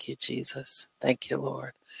Thank you, Jesus. Thank you,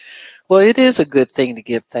 Lord. Well, it is a good thing to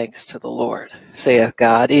give thanks to the Lord, saith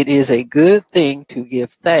God. It is a good thing to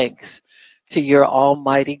give thanks to your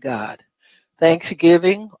Almighty God.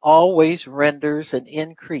 Thanksgiving always renders an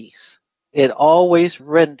increase. It always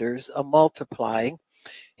renders a multiplying.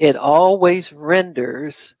 It always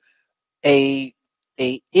renders a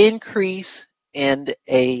increase and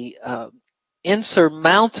a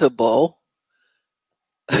insurmountable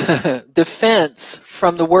defense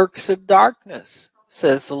from the works of darkness,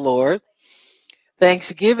 says the Lord.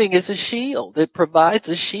 Thanksgiving is a shield. It provides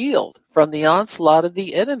a shield from the onslaught of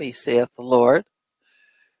the enemy, saith the Lord.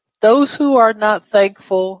 Those who are not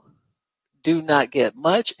thankful do not get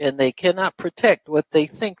much, and they cannot protect what they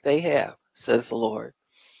think they have, says the Lord.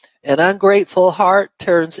 An ungrateful heart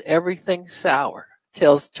turns everything sour,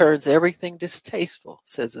 turns everything distasteful,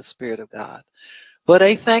 says the Spirit of God. But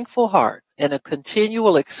a thankful heart and a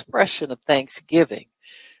continual expression of thanksgiving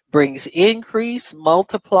brings increase,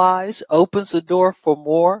 multiplies, opens the door for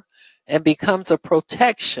more, and becomes a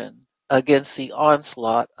protection against the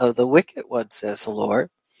onslaught of the wicked one, says the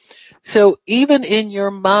Lord. So even in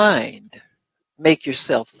your mind, make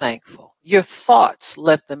yourself thankful. Your thoughts,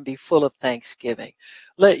 let them be full of thanksgiving.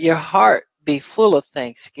 Let your heart be full of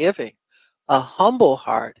thanksgiving. A humble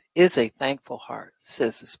heart is a thankful heart,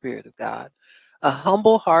 says the Spirit of God. A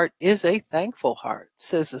humble heart is a thankful heart,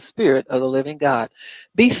 says the Spirit of the living God.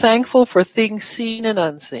 Be thankful for things seen and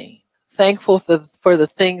unseen. Thankful for the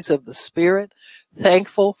things of the Spirit.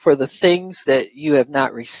 Thankful for the things that you have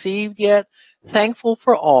not received yet. Thankful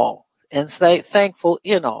for all, and thankful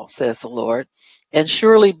in all, says the Lord. And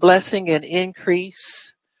surely blessing and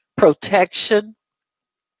increase, protection,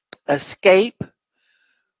 escape,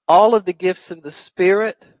 all of the gifts of the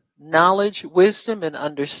Spirit, knowledge, wisdom, and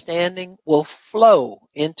understanding will flow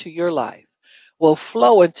into your life, will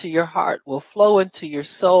flow into your heart, will flow into your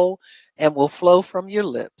soul, and will flow from your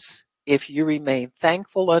lips if you remain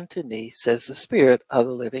thankful unto me, says the Spirit of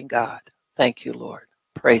the living God. Thank you, Lord.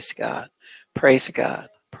 Praise God. Praise God.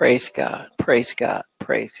 Praise God. Praise God.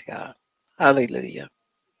 Praise God. Hallelujah.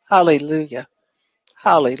 Hallelujah.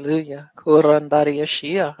 Hallelujah. Kurandaria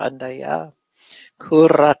Shia Handaya.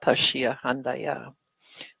 Kuratashia Handaya.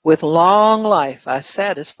 With long life I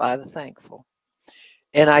satisfy the thankful,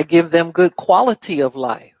 and I give them good quality of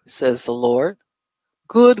life, says the Lord.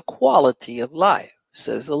 Good quality of life,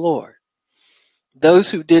 says the Lord. Those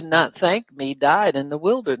who did not thank me died in the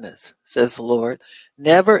wilderness, says the Lord,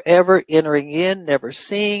 never ever entering in, never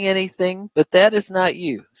seeing anything, but that is not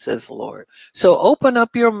you, says the Lord. So open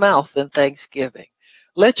up your mouth in thanksgiving.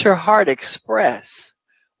 Let your heart express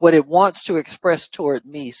what it wants to express toward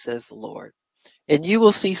me, says the Lord. And you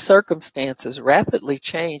will see circumstances rapidly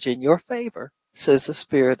change in your favor, says the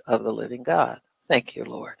Spirit of the living God. Thank you,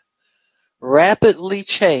 Lord. Rapidly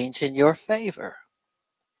change in your favor.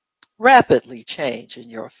 Rapidly change in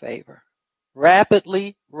your favor.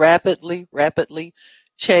 Rapidly, rapidly, rapidly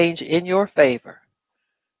change in your favor.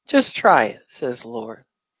 Just try it, says the Lord.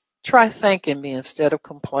 Try thanking me instead of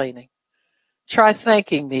complaining. Try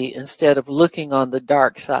thanking me instead of looking on the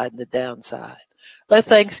dark side and the downside. Let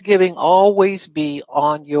thanksgiving always be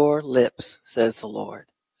on your lips, says the Lord.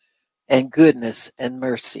 And goodness and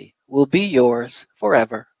mercy will be yours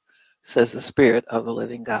forever, says the Spirit of the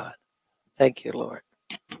living God. Thank you, Lord.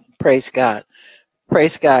 Praise God.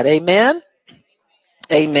 Praise God. Amen.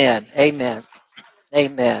 Amen. Amen.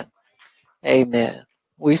 Amen. Amen.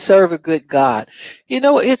 We serve a good God. You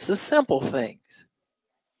know, it's the simple things.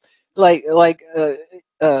 Like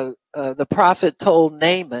the prophet told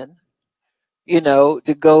Naaman,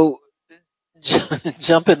 to go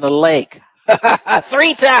jump in the lake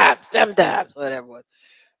 3 times, 7 times, whatever it was.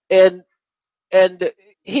 And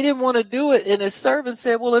he didn't want to do it. And his servant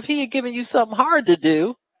said, well, if he had given you something hard to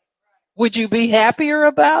do, would you be happier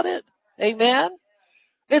about it? Amen.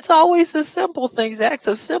 It's always the simple things, acts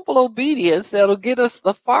of simple obedience that'll get us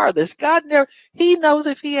the farthest. He knows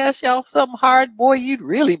if he asked y'all something hard, boy,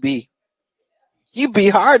 you'd be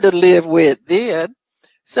hard to live with then.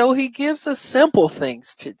 So he gives us simple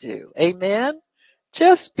things to do. Amen.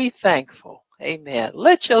 Just be thankful. Amen.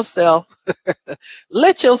 Let yourself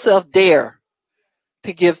dare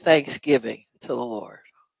to give thanksgiving to the Lord.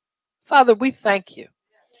 Father, we thank you.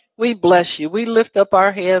 We bless you. We lift up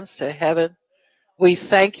our hands to heaven. We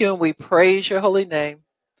thank you and we praise your holy name.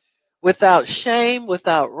 Without shame,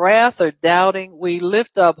 without wrath or doubting, we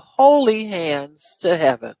lift up holy hands to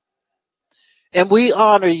heaven. And we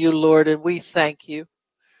honor you, Lord, and we thank you.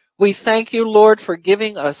 We thank you, Lord, for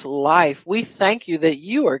giving us life. We thank you that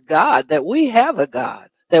you are God, that we have a God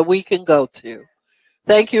that we can go to.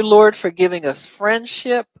 Thank you, Lord, for giving us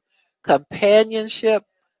friendship, companionship,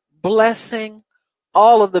 blessing,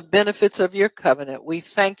 all of the benefits of your covenant. We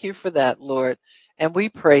thank you for that, Lord, and we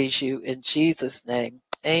praise you in Jesus' name.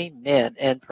 Amen. And